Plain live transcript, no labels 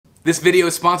This video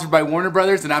is sponsored by Warner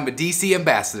Brothers and I'm a DC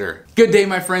ambassador. Good day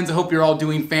my friends, I hope you're all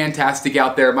doing fantastic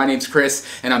out there. My name's Chris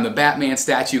and I'm the Batman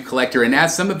statue collector, and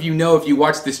as some of you know if you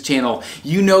watch this channel,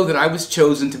 you know that I was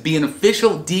chosen to be an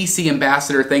official DC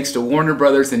ambassador thanks to Warner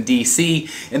Brothers and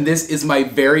DC, and this is my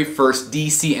very first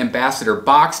DC ambassador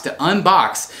box to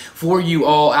unbox for you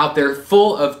all out there,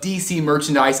 full of DC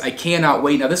merchandise. I cannot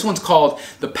wait. Now this one's called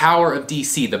The Power of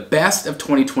DC, the best of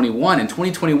 2021, and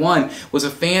 2021 was a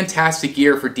fantastic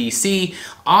year for DC.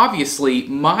 Obviously,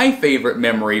 my favorite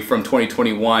memory from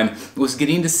 2021 was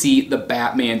getting to see the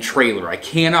Batman trailer. I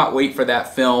cannot wait for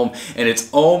that film, and it's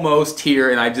almost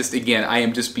here, and I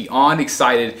am just beyond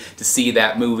excited to see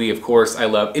that movie. Of course, I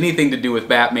love anything to do with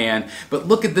Batman, but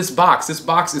look at this box. This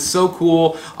box is so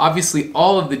cool. Obviously,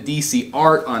 all of the DC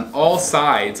art on all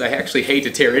sides. I actually hate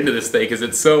to tear into this thing because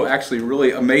it's so actually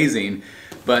really amazing,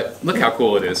 but look how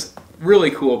cool it is.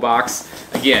 Really cool box.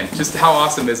 Again, just how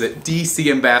awesome is it?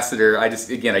 DC ambassador. I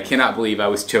cannot believe I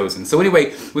was chosen. So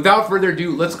anyway, without further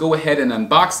ado, let's go ahead and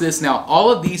unbox this. Now, all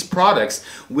of these products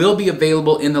will be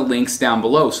available in the links down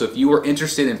below. So if you are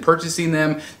interested in purchasing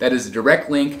them, that is a direct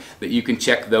link that you can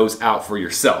check those out for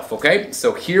yourself, okay?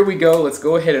 So here we go. Let's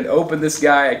go ahead and open this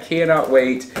guy. I cannot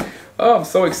wait. Oh, I'm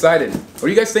so excited. What do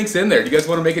you guys think's in there? Do you guys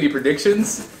want to make any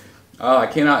predictions? I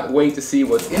cannot wait to see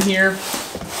what's in here.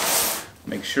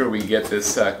 Make sure we get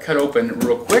this cut open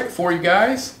real quick for you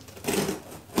guys.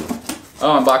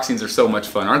 Oh, unboxings are so much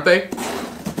fun, aren't they?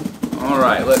 All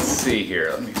right, let's see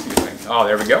here. Let me see if I can, oh,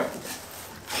 there we go.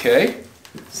 Okay,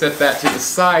 set that to the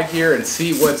side here and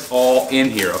see what's all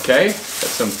in here, okay? Got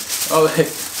some, oh,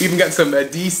 we even got some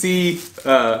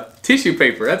DC tissue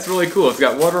paper. That's really cool. It's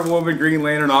got Wonder Woman, Green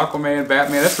Lantern, Aquaman,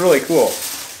 Batman. That's really cool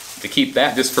to keep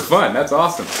that just for fun. That's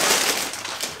awesome.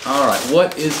 All right,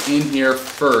 what is in here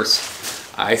first?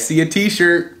 I see a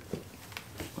t-shirt.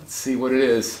 Let's see what it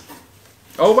is.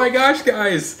 Oh my gosh,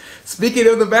 guys! Speaking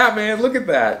of the Batman, look at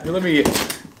that. Let me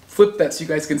flip that so you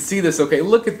guys can see this. Okay,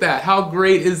 look at that. How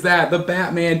great is that? The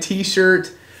Batman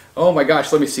t-shirt. Oh my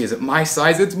gosh, let me see. Is it my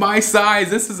size? It's my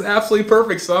size. This is absolutely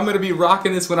perfect. So I'm going to be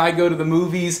rocking this when I go to the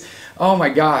movies. Oh my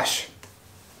gosh.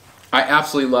 I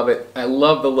absolutely love it. I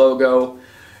love the logo.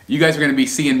 You guys are going to be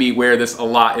seeing me wear this a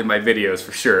lot in my videos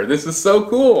for sure. This is so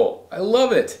cool. I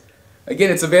love it.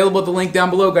 Again, it's available at the link down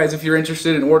below, guys, if you're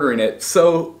interested in ordering it.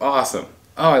 So awesome.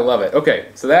 Oh, I love it. Okay,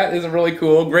 so that is a really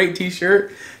cool, great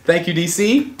t-shirt. Thank you,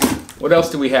 DC. What else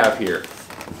do we have here?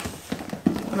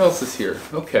 What else is here?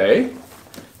 Okay.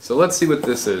 So let's see what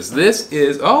this is. This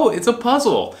is, oh, it's a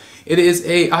puzzle. It is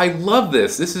a, I love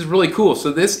this. This is really cool.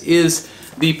 So this is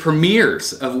the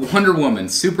premieres of Wonder Woman,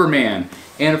 Superman,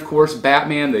 and of course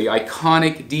Batman, the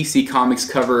iconic DC Comics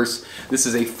covers. This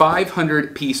is a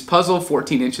 500-piece puzzle,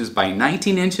 14 inches by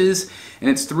 19 inches, and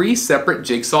it's 3 separate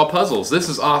jigsaw puzzles. This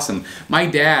is awesome. My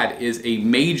dad is a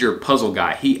major puzzle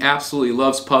guy. He absolutely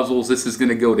loves puzzles. This is going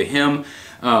to go to him.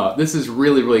 This is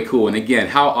really, really cool. And again,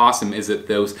 how awesome is it,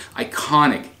 those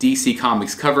iconic DC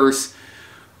Comics covers?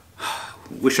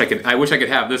 I wish I could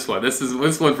have this one.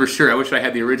 This one for sure. I wish I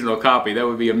had the original copy. That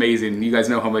would be amazing. You guys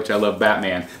know how much I love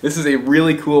Batman. This is a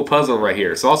really cool puzzle right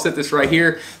here. So I'll set this right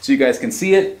here so you guys can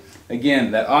see it.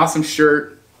 Again, that awesome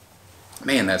shirt.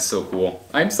 Man, that's so cool.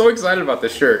 I'm so excited about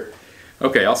this shirt.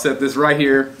 Okay, I'll set this right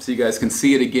here so you guys can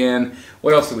see it again.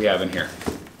 What else do we have in here?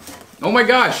 Oh my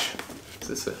gosh.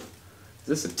 Is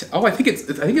this a oh, I think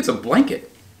it's a blanket.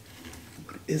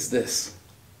 What is this?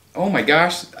 Oh my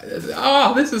gosh.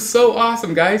 Oh, this is so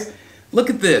awesome, guys. Look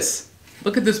at this.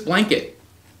 Look at this blanket.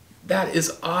 That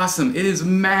is awesome. It is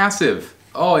massive.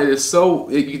 Oh, it is so,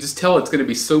 you can just tell it's going to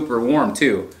be super warm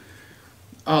too.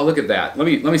 Oh, look at that. Let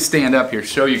me stand up here,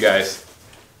 show you guys.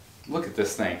 Look at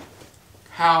this thing.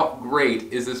 How great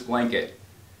is this blanket?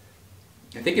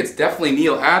 I think it's definitely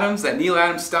Neil Adams, that Neil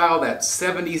Adams style, that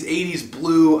 70s, 80s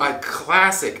blue,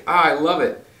 classic. I love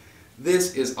it.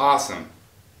 This is awesome.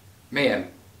 Man.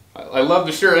 I love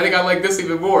the shirt. I think I like this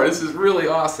even more. This is really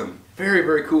awesome. Very,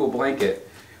 very cool blanket.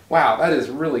 Wow, that is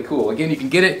really cool. Again, you can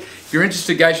get it, if you're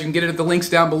interested, guys, you can get it at the links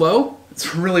down below.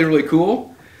 It's really, really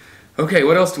cool. Okay,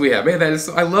 what else do we have? Man, that is,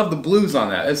 I love the blues on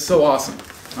that. It's so awesome.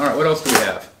 All right, what else do we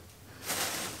have?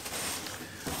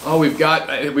 Oh, we've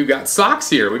got socks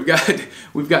here.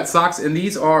 We've got socks, and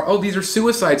these are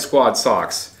Suicide Squad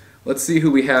socks. Let's see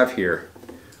who we have here.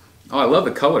 Oh, I love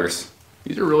the colors.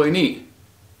 These are really neat.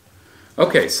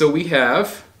 Okay, so we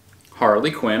have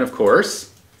Harley Quinn, of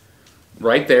course,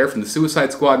 right there from the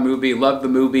Suicide Squad movie. Love the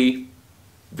movie.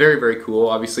 Very, very cool.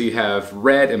 Obviously, you have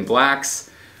red and blacks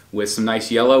with some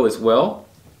nice yellow as well.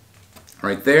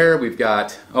 Right there, we've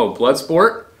got, oh,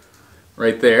 Bloodsport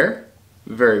right there.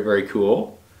 Very, very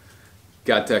cool.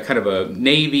 Got kind of a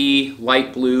navy,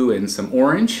 light blue, and some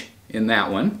orange in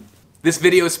that one. This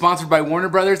video is sponsored by Warner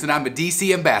Brothers, and I'm a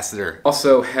DC ambassador.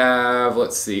 Also have,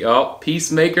 let's see, oh,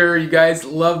 Peacemaker. You guys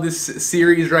love this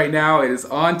series right now. It is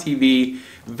on TV.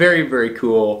 Very, very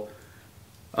cool.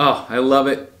 Oh, I love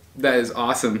it. That is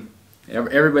awesome.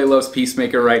 Everybody loves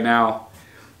Peacemaker right now.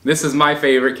 This is my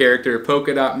favorite character,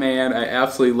 Polka Dot Man. I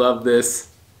absolutely love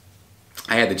this.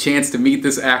 I had the chance to meet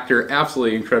this actor.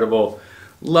 Absolutely incredible.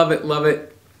 Love it, love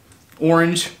it.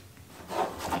 Orange.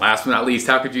 Last but not least,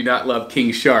 how could you not love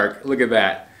King Shark? Look at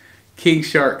that. King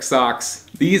Shark socks.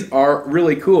 These are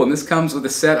really cool, and this comes with a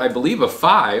set, I believe, of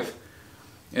 5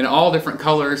 in all different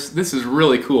colors. This is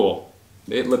really cool.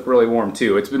 They look really warm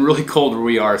too. It's been really cold where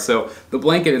we are, so the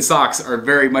blanket and socks are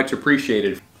very much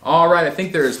appreciated. All right, I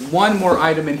think there is one more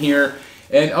item in here,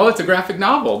 and oh, it's a graphic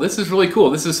novel. This is really cool.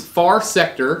 This is Far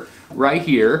Sector right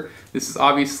here. This is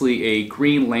obviously a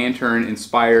Green Lantern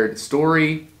inspired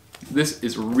story. This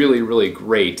is really, really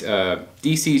great.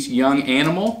 DC's Young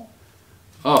Animal.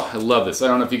 Oh, I love this. I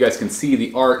don't know if you guys can see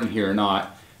the art in here or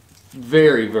not.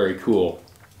 Very, very cool.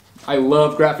 I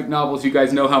love graphic novels. You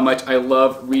guys know how much I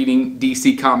love reading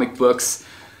DC comic books.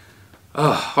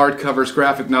 Hardcovers,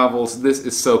 graphic novels. This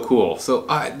is so cool. So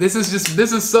this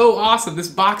is so awesome. This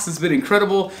box has been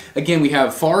incredible. Again, we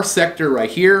have Far Sector right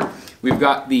here. We've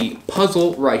got the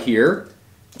puzzle right here,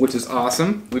 which is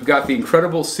awesome. We've got the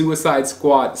incredible Suicide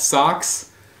Squad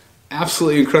socks.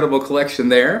 Absolutely incredible collection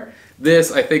there.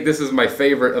 This, I think this is my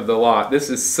favorite of the lot. This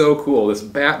is so cool. This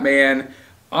Batman,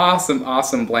 awesome,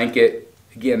 awesome blanket.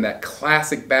 Again, that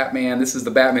classic Batman. This is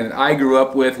the Batman that I grew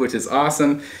up with, which is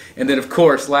awesome. And then, of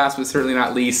course, last but certainly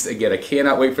not least, again, I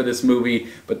cannot wait for this movie,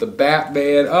 but the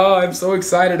Batman, oh, I'm so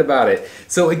excited about it.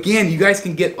 So again, you guys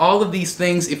can get all of these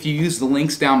things if you use the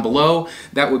links down below.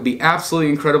 That would be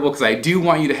absolutely incredible, because I do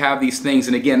want you to have these things.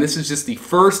 And again, this is just the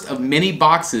first of many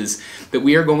boxes that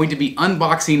we are going to be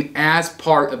unboxing as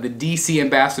part of the DC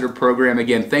Ambassador Program.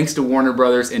 Again, thanks to Warner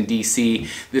Brothers and DC.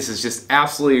 This is just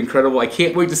absolutely incredible. I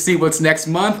can't wait to see what's next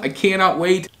month. I cannot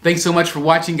wait. Thanks so much for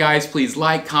watching, guys. Please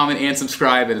like, comment, and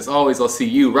subscribe. And as always, I'll see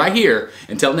you right here.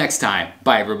 Until next time,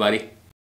 bye everybody.